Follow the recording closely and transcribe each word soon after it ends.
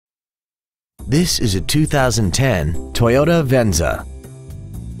This is a 2010 Toyota Venza.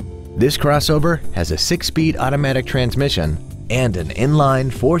 This crossover has a 6-speed automatic transmission and an inline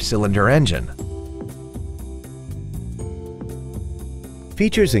 4-cylinder engine.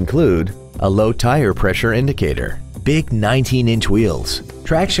 Features include a low tire pressure indicator, big 19-inch wheels,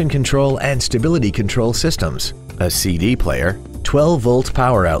 traction control and stability control systems, a CD player, 12-volt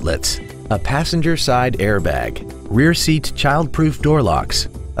power outlets, a passenger side airbag, rear seat child-proof door locks,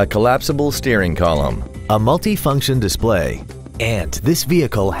 a collapsible steering column, a multi-function display, and this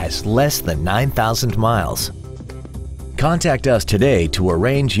vehicle has less than 9,000 miles. Contact us today to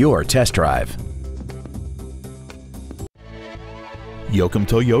arrange your test drive. Yoakum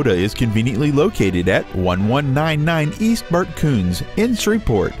Toyota is conveniently located at 1199 East Bart Coons in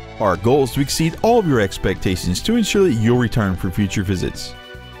Shreveport. Our goal is to exceed all of your expectations to ensure that you'll return for future visits.